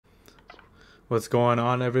What's going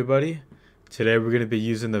on, everybody? Today we're going to be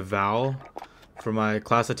using the Val. For my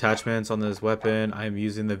class attachments on this weapon, I'm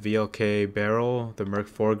using the VLK barrel, the Merc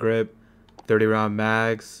Foregrip, 30 round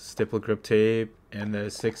mags, Stippled grip tape, and the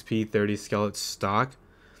 6P30 Skelet stock.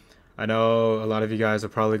 I know a lot of you guys are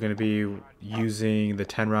probably going to be using the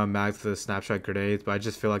 10 round mags for the snapshot grenades, but I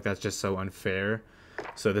just feel like that's just so unfair.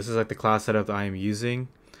 So this is like the class setup that I am using.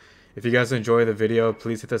 If you guys enjoy the video,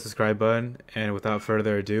 please hit the subscribe button, and without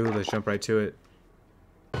further ado, let's jump right to it.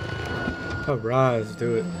 Alright, let's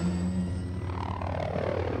do it.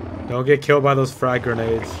 Don't get killed by those frag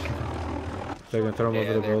grenades. They're gonna throw them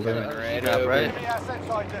over the building. Right?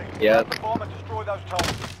 Yep.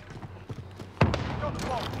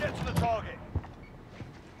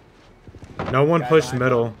 No one pushed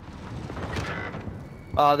middle.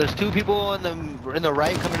 There's two people in the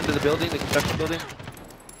right coming into the building, the construction building.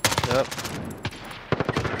 Yep.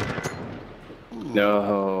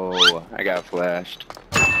 No, I got flashed.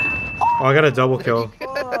 Oh, I got a double kill.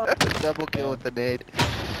 Double kill with the nade.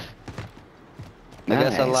 Nice, I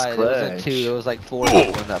guess I lied. clutch. It wasn't two. It was like 4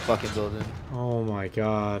 people in that fucking building. Oh my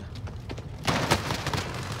god.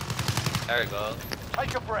 There we go.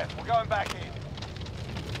 Take a breath. We're going back in.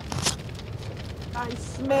 I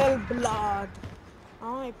smell blood.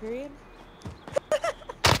 Alright, period.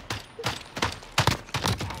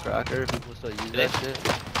 Crocker, people still use that shit.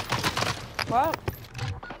 What?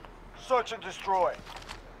 Search and destroy.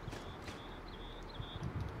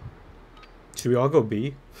 Should we all go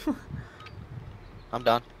B? I'm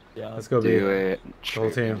done. Yeah, let's go B. Do it.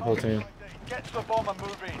 Whole team, whole team. Get to the bomb and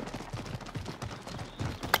move in.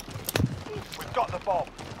 We've got the bomb.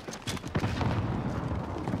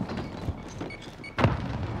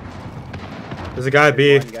 There's a guy at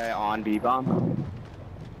B. One guy on B bomb.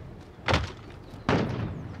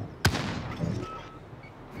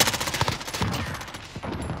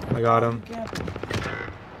 I got him.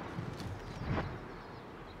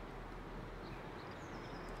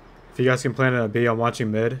 If you guys can plan it at B, I'm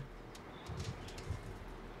watching mid.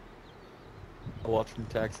 I'll watch from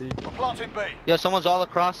taxi. We're planting B. Yeah, someone's all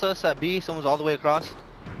across us at B. Someone's all the way across.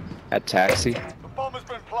 At taxi. The bomb has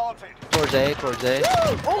been planted. Towards A, towards A.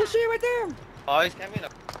 Oh shit, right there! Oh, he's coming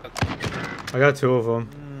up. I got 2 of them.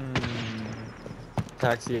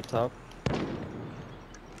 Taxi up top.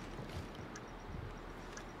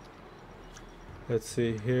 Let's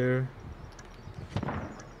see here.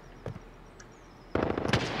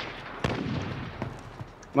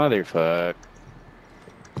 Motherfuck.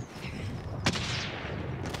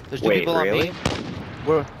 There's 2 Wait, people really? on B.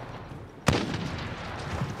 We're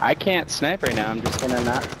I can't snipe right now. I'm just gonna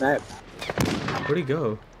not snipe. Where'd he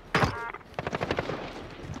go?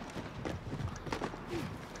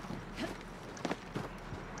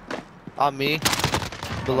 on me.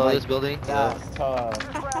 Below this building. Yeah. Rounds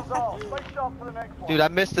off. Stay sharp for the next one. Dude, I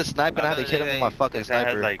missed the snipe and I had to hit him with my fucking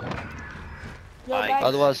sniper. Like, Yo, Mike. guys,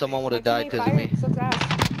 Otherwise, someone would have my died teammate because of me. fired, sucks ass.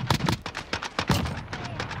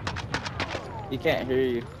 He can't hear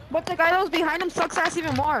you. But the guy that was behind him sucks ass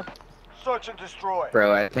even more. Search and destroy.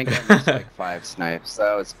 Bro, I think I missed like 5 snipes.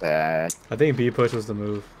 That was bad. I think B push was the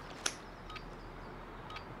move.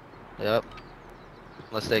 Yep.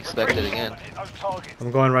 Unless they expect it again. Hit those targets.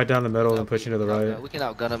 I'm going right down the middle and pushing to the right. We can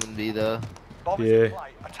outgun them in B though. Bomb is Yeah. in play.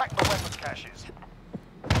 Attack the weapons caches.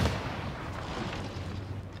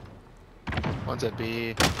 One's at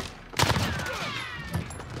B.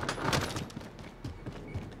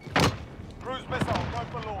 Cruise missile. Go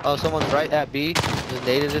for launch. Oh, someone's right at B. Just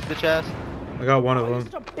naded this bitch ass. I got one of He's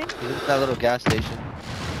them. such a bitch. He's at that little gas station.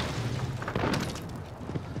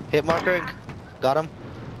 Hit marker. Got him.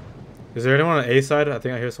 Is there anyone on A side? I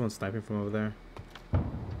think I hear someone sniping from over there.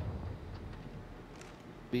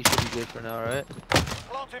 B should be good for now, right?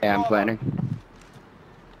 Planting Yeah, I'm Bravo. planning.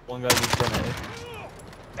 One guy's in front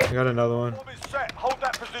of A. I got another one. Bomb is set. Hold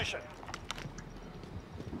that position.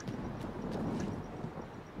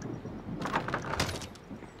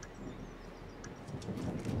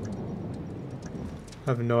 I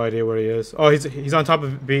have no idea where he is. Oh, he's on top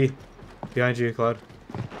of B. Behind you, Cloud.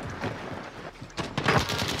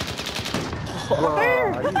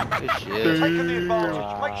 Good shit. Taking the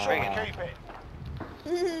advantage. Make sure you keep it.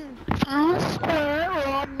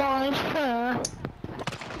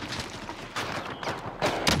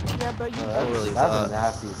 Yeah, but you I really That's a thought.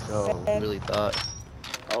 nasty skull. Really thought.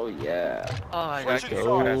 Oh yeah. oh, I got Switching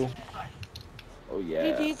killed. sides. Oh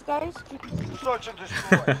yeah. GG's, guys. Search and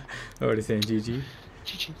destroy. Already saying GG.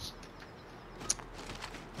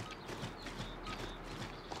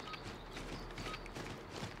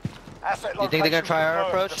 Asset You think they're gonna try our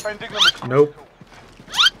confirmed. approach? Defending them is Nope. critical.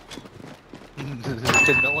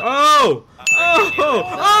 Because no one. Oh!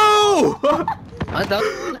 Oh! Oh!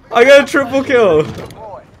 Another. I got a triple kill.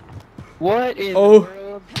 Deploy. What in Oh. the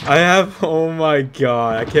world? I have. Oh my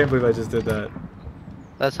god! I can't believe I just did that.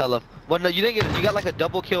 That's hella. Well, no, you didn't get it. You got like a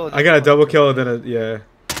double kill. and I then got a you double triple kill and then a yeah.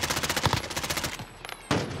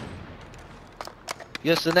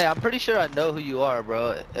 Yes, Sinead, I'm pretty sure I know who you are,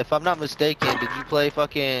 bro. If I'm not mistaken, did you play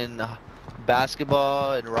fucking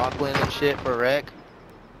basketball in Rockland and shit for rec?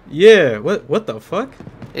 Yeah. What the fuck?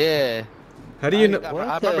 Yeah. How do you know?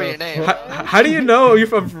 I remember your name. How do you know you're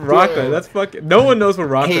from Rockland? That's fucking. No one knows where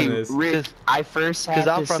Rockland Hey, is. Rick, I first have Because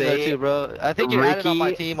I'm to from say, there too, bro. I think you're added on my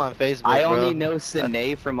Ricky, team on Facebook, I bro. only know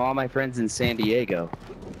Sine from all my friends in San Diego.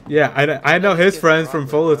 Yeah, I know his friends from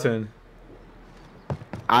Fullerton.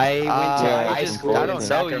 I went to high school I in don't know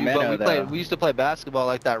you, Sacramento, but we used to play basketball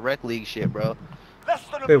like that rec league shit, bro. Less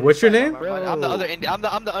than a Wait, what's your name? Bro. I'm the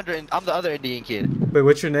other Indian kid. Wait,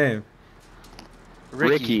 what's your name?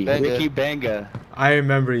 Ricky Benga. Benga. I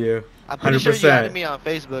remember you. I'm pretty sure you 100%. added me on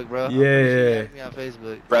Facebook, bro. I'm Yeah, pretty sure you yeah. added me on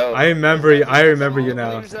Facebook. Bro, I remember you. I remember you The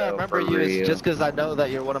only now. reason I remember For you is real. just because I know that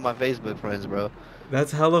you're one of my Facebook friends, bro. That's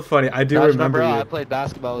hella funny. I do I just remember I you. played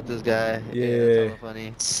basketball with this guy. Yeah. That's hella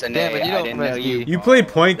funny. Sine, Damn it, you I don't didn't know friends you. me. You played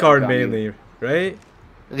point guard Dunk on you. mainly, right?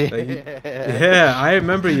 Yeah. Yeah, I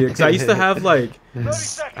remember you. Cause I used to have like, 30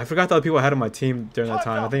 seconds. I forgot the other people I had on my team during that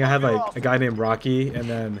time. I think I had like a guy named Rocky and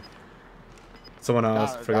then someone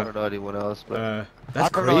else. I don't Forgot. know anyone else, but That's I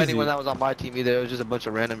don't know crazy. anyone that was on my team either. It was just a bunch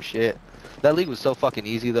of random shit. That league was so fucking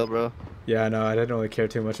easy though, bro. Yeah, no, I didn't really care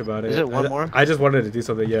too much about it. Is it one more? I just wanted to do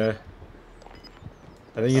something. Yeah.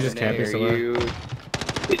 I think you just camping somewhere.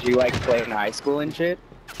 Did you like play in high school and shit?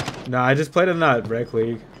 No, I just played in that rec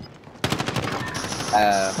league.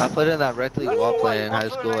 I played in that rec league while playing in high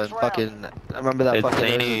school, and fucking, I remember that It's fucking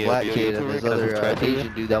there was zany, this black you kid and YouTuber this because other it's trash,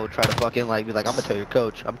 Asian dude that would try to fucking like be like, I'm gonna tell your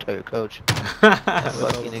coach, I'm gonna tell your coach.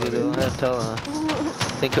 Fuck you nigga, go ahead, tell him.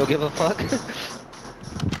 Think he'll give a fuck?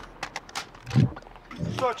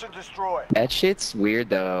 Search and destroy. That shit's weird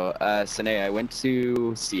though. Sine, I went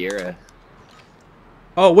to Sierra.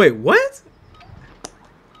 Oh wait, what?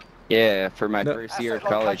 Yeah, for my No. first year of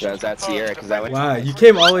college, I was at Sierra because I went. Wow, you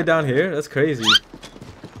came all the way down here? That's crazy.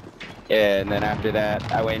 Yeah, and then after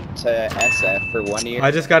that, I went to SF for 1 year.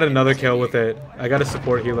 I just got another kill with it. I got a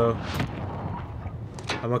support helo.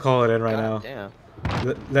 I'm gonna call it in right now. Damn.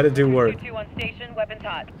 Let it do work. 2 on station, weapons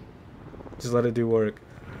hot. Just let it do work.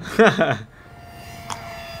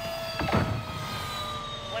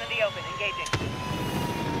 One in the open, engaging.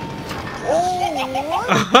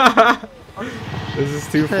 This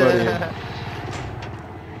is too funny.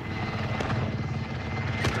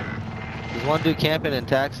 There's one dude camping in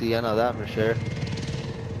taxi, I know that for sure.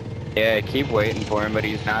 Yeah, I keep waiting for him, but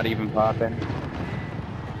he's not even popping.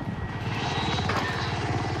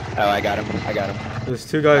 Oh, I got him. I got him. There's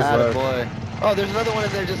two guys left. Boy. Oh, there's another one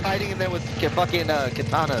in there just hiding in there with fucking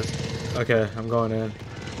katanas. Okay, I'm going in.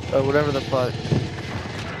 Or whatever the fuck.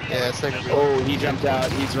 Yeah, it's like Oh, he jumped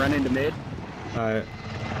out. He's running to mid. Alright.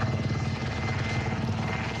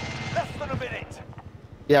 Less than a minute.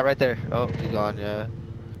 yeah, right there. Oh, he's gone, yeah.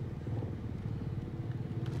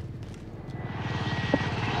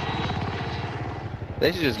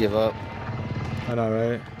 They should just give up. I know,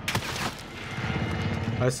 right?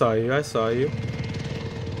 I saw you. I saw you.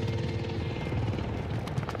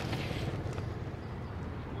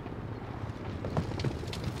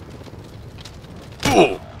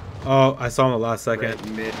 Oh, I saw him the last second.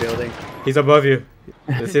 Right mid building. He's above you.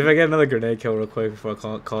 Let's see if I get another grenade kill real quick before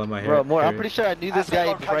I call in my hair. Bro, more. I'm pretty sure I knew this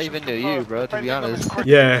guy before I even knew you, bro. To be honest.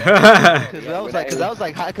 Yeah. Because I was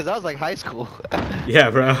like high school.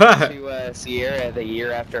 Yeah, bro. To Sierra the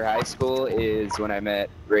year after high school is when I met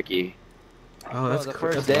Ricky. Oh, that's the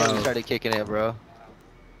cool. first That's day we wild. started kicking it, bro.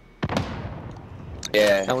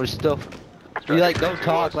 Yeah. And we're still. We like don't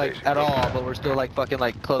talk like at all, but we're still like fucking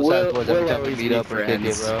like close as boys every time we always meet be up or kick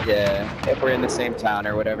it, friends. bro. Yeah, if we're in the same town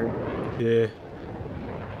or whatever. Yeah.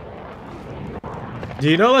 Do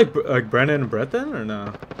you know like Brennan and Brett then or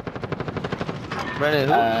no? Brennan,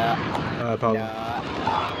 who? Probably.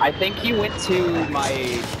 I think he went to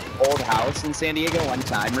my old house in San Diego one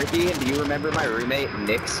time, Ricky. And do you remember my roommate,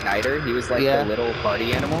 Nick Snyder? He was like Yeah. the little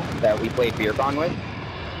party animal that we played beer pong with.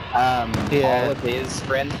 Yeah. All of his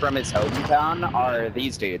friends from his hometown are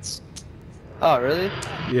these dudes. Oh, really?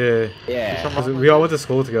 Yeah. Yeah. 'Cause we all went to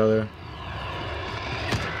school together.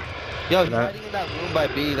 Yo, he's That- hiding in that room by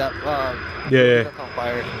B. That Yeah. that's on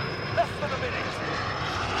fire. Less than a minute.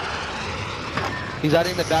 He's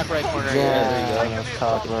hiding in the back right corner. Yeah, there you go.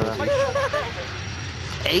 Talk about it. Make sure the carry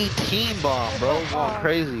pin. 18 bomb, bro. Going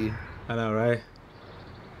crazy. I know, right?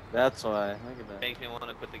 That's why. Look at that. Makes me want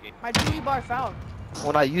to quit the game. My duty bar found.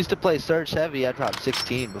 When I used to play Search Heavy, I dropped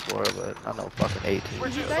 16 before, but I know fucking 18.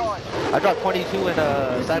 Switching sides. I dropped 22 in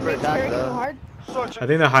Cyber Attack Too though. hard. Searching I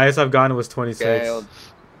think the highest I've gotten was 26 Scaled.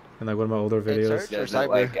 in like one of my older In videos. Search or Does it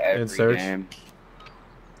like Cyber? every Search. game.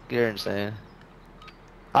 You're insane.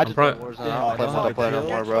 I just prob- play Warzone. Yeah, I don't play I don't multiplayer no know.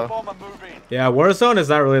 more, Get the bro. bomber moving. Yeah, Warzone is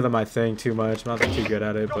not really my thing too much. I'm not too good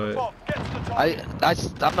at it, Got the but bomb. Get to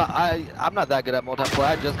the target. I'm not that good at multiplayer.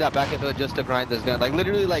 I just got back into it just to grind this gun. Like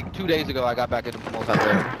literally like 2 days ago, I got back into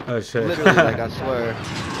multiplayer. oh shit. Literally, like I swear.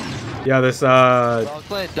 Yeah, this Bro, I was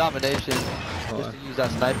playing Domination hold just on. to use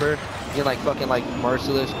that sniper. Get like fucking like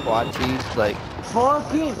merciless quad feeds, like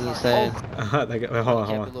it's insane. That guy, wait, hold on, Camp hold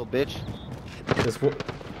a on. little bitch.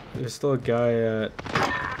 There's still a guy at.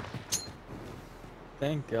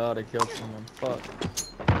 Thank God I killed someone. Fuck.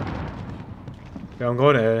 Yeah, I'm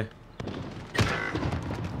going to A.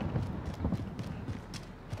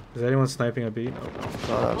 Is anyone sniping a B?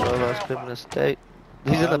 No. That's Pippin Estate.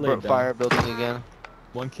 He's I in the laid down. fire building again.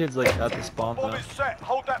 One kid's like at the spawn Bomb now. is set.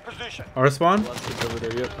 Hold that position. Our spawn? Last kid's over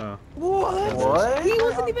there. Yep. Oh. What? He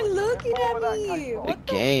wasn't even looking at me. What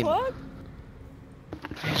the game. fuck?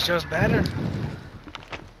 He's just better.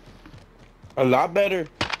 A lot better.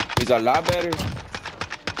 He's a lot better.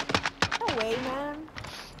 No way, man.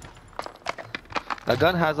 That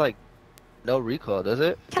gun has like no recoil, does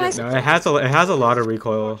it? Can I No, it has a lot of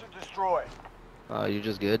recoil. Search and destroy. Oh, you're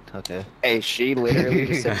just good? Okay. Hey, she literally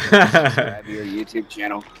just said subscribe to your YouTube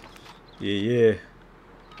channel. Yeah.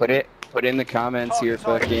 Put in the comments here,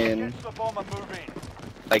 Target, fucking Get the bomber moving.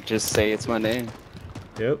 like just say it's my name.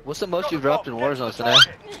 Yep. What's the most you've dropped in Warzone today?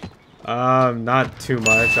 Not too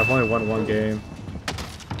much. I've only won one game.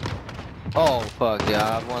 Oh fuck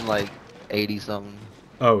yeah, I've won like 80 something.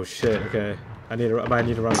 Oh shit. Okay. I might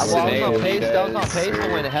need to run. I was more Today on games. we pace. I was on does, pace to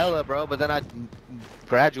sir. win hella, bro. But then I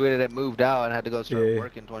graduated and moved out and had to go start Yeah.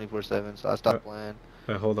 working 24/7. So I stopped playing.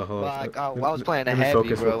 Wait, hold on. But like, I was playing a Let me heavy,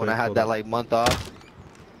 focus real bro, when I quick. had Hold that up. like month off.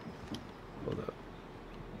 Hold up.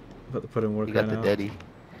 About to put in work You got right the now. daddy. You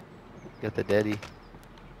got the daddy.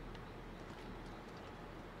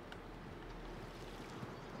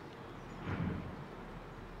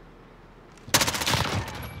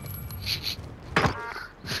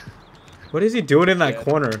 What is he doing in that Yeah.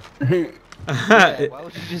 corner? Yeah, why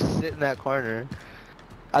would you just sit in that corner?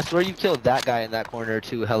 I swear you killed that guy in that corner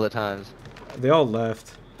too hella times. They all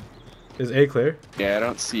left. Is A clear? Yeah, I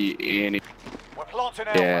don't see any. We're planting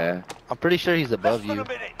our Yeah, I'm pretty sure he's above Less than you a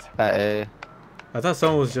minute. at A. I thought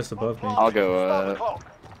someone was just above me. I'll go, Start the clock.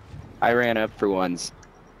 I ran up for once.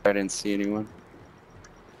 I didn't see anyone.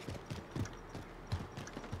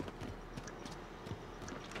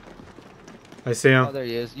 I see Oh, him. there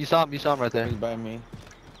he is. You saw him right there. He's by me.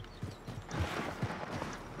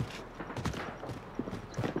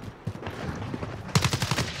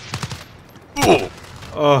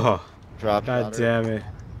 Oh, Drop god shot. damn it.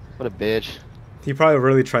 What a bitch. He probably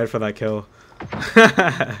really tried for that kill.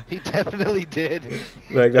 He definitely did.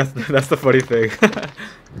 Like that's the funny thing.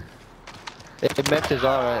 It meant his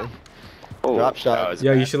alright. Oh, Drop shot. that was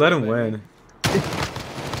Yeah, you bad. should let him win.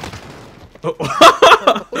 Oh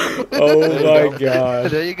my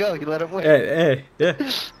god. There you go. You let him win. Hey, yeah,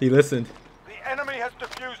 he listened. The enemy has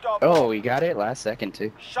defused our Oh, bomb. we got it last second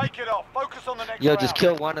too. Shake it off. Focus on the next Yo, round. just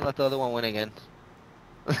kill one and let the other one win again.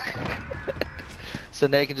 So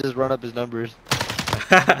Nate can just run up his numbers.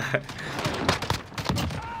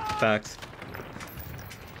 Facts.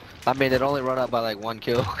 I mean, it only run up by like 1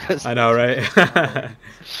 kill. 'Cause I know, right?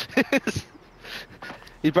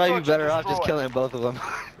 he'd probably be Search better and off just destroy. killing both of them.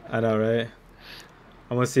 I know, right?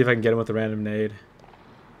 I'm gonna see if I can get him with a random nade.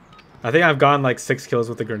 I think I've gone like 6 kills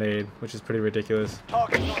with a grenade, which is pretty ridiculous.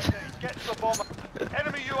 Target ID. Get to the bomber.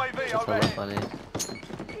 Enemy UAV That's hella overhead. funny. Have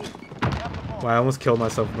the bomb. Wow, I almost killed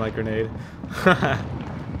myself with my grenade.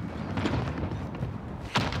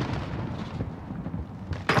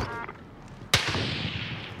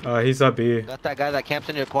 He's up B. Got that guy that camps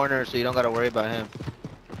in your corner, so you don't gotta worry about him.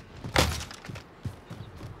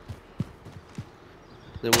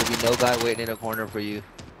 There will be no guy waiting in a corner for you.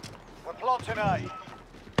 We're planting A.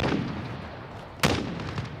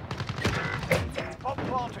 Bomb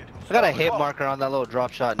planted. I got a Start the hit clock. marker on that little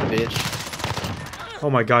drop shot, bitch. Oh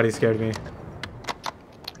my god, he scared me.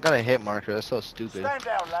 I got a hit marker. That's so stupid. Stand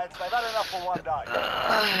down, lads. They've had enough for one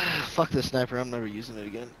day. Fuck this sniper. I'm never using it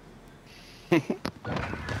again.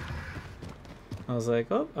 I was like,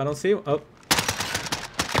 oh, I don't see him. Oh.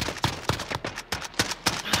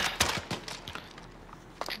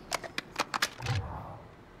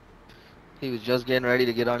 He was just getting ready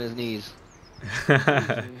to get on his knees.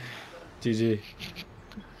 GG.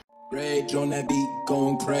 Rage on that beat,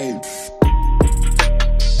 going crazy.